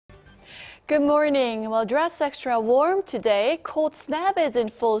Good morning. Well, dress extra warm today. Cold snap is in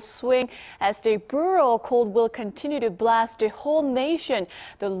full swing as the brutal cold will continue to blast the whole nation.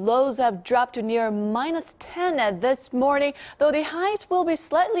 The lows have dropped to near -10 this morning, though the highs will be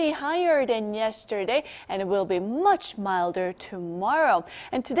slightly higher than yesterday and it will be much milder tomorrow.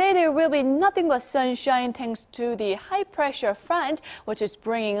 And today there will be nothing but sunshine thanks to the high pressure front, which is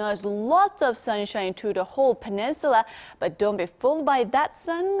bringing us lots of sunshine to the whole peninsula. But don't be fooled by that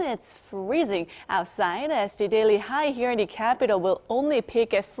sun. It's freezing outside as the daily high here in the capital will only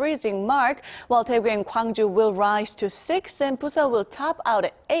peak at freezing mark, while Daegu and Gwangju will rise to 6 and Busan will top out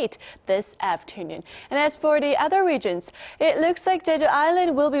at 8 this afternoon. And as for the other regions, it looks like Jeju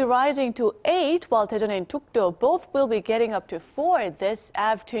Island will be rising to 8, while Daejeon and Dokdo both will be getting up to 4 this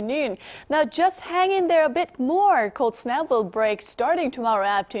afternoon. Now just hang in there a bit more. Cold snap will break starting tomorrow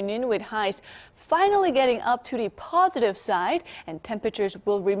afternoon with highs finally getting up to the positive side, and temperatures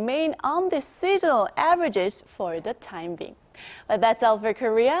will remain on the seasonal averages for the time being. But that's all for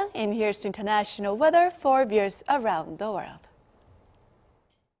Korea, and here's international weather for viewers around the world.